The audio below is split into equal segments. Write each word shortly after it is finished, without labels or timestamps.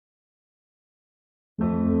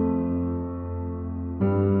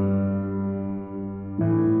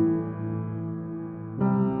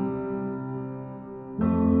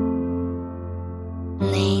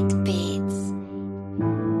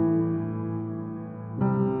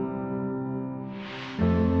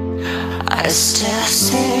I still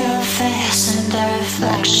see your face in the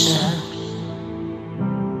reflection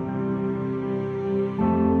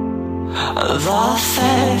of our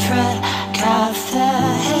favorite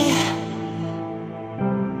cafe.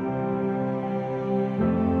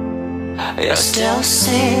 You're still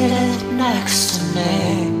seated next to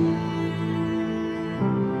me,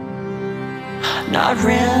 not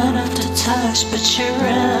real enough to touch, but you're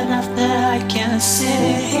real enough that I can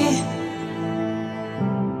see.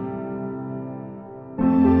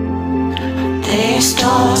 These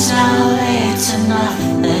doors now lead to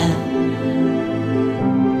nothing.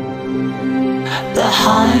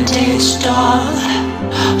 Behind each door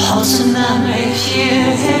holds a memory of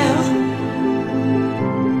you.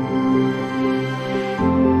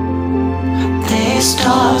 These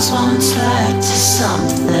doors once led to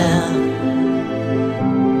something.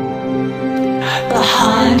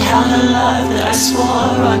 Behind how the love that I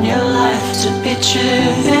swore on your life to be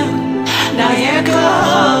true, now you're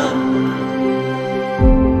gone.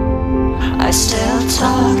 I still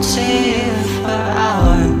talk to you for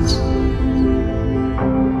hours.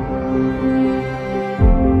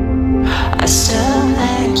 I still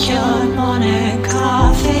make your morning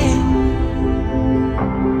coffee.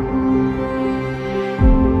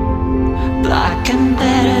 Black and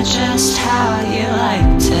bitter, just how you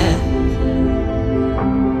liked it.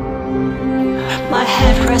 My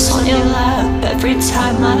head rests on your lap every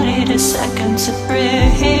time I need a second to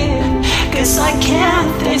breathe, 'cause I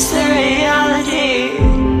can't face the reality.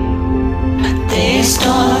 These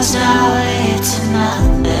doors now lead to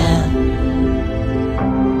nothing.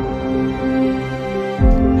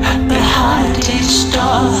 Behind each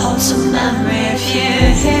door holds a memory of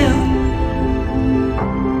you.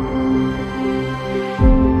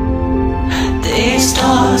 These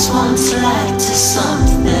doors once led to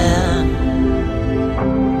something.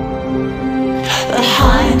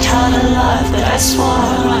 Behind how the love that I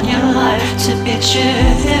swore on your life to be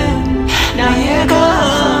true, now you're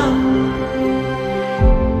gone.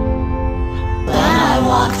 When I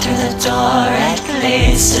walk through the door, it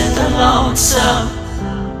leads to the lonesome,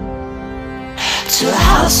 to a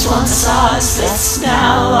house once ours that's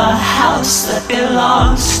now a house that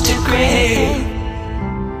belongs to grief.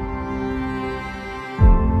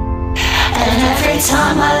 And every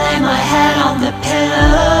time I lay my head on the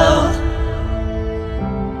pillow,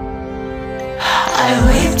 I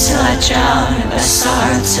weep till I drown in my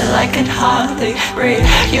sorrow, till I can hardly breathe.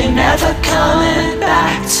 You're never coming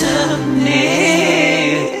back to me.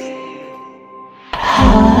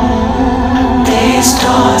 These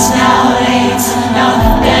doors now lead to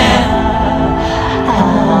nothing.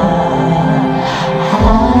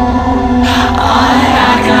 I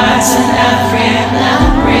agonize in every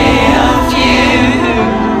memory of you.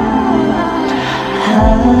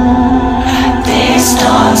 These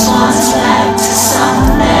doors once led to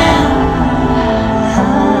something.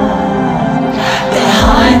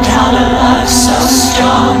 Behind how the love so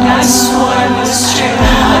strong, I swore it was true.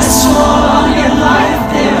 I swore on your life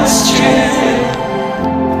it was true.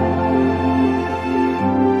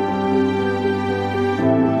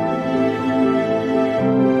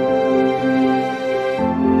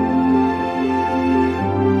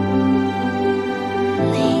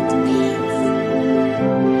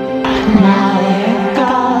 Now you're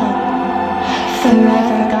gone,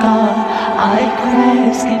 forever gone. All your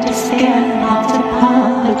craves skin to skin, not to palm.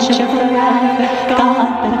 But you're forever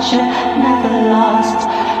gone, but you're never lost.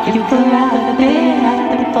 You forever be.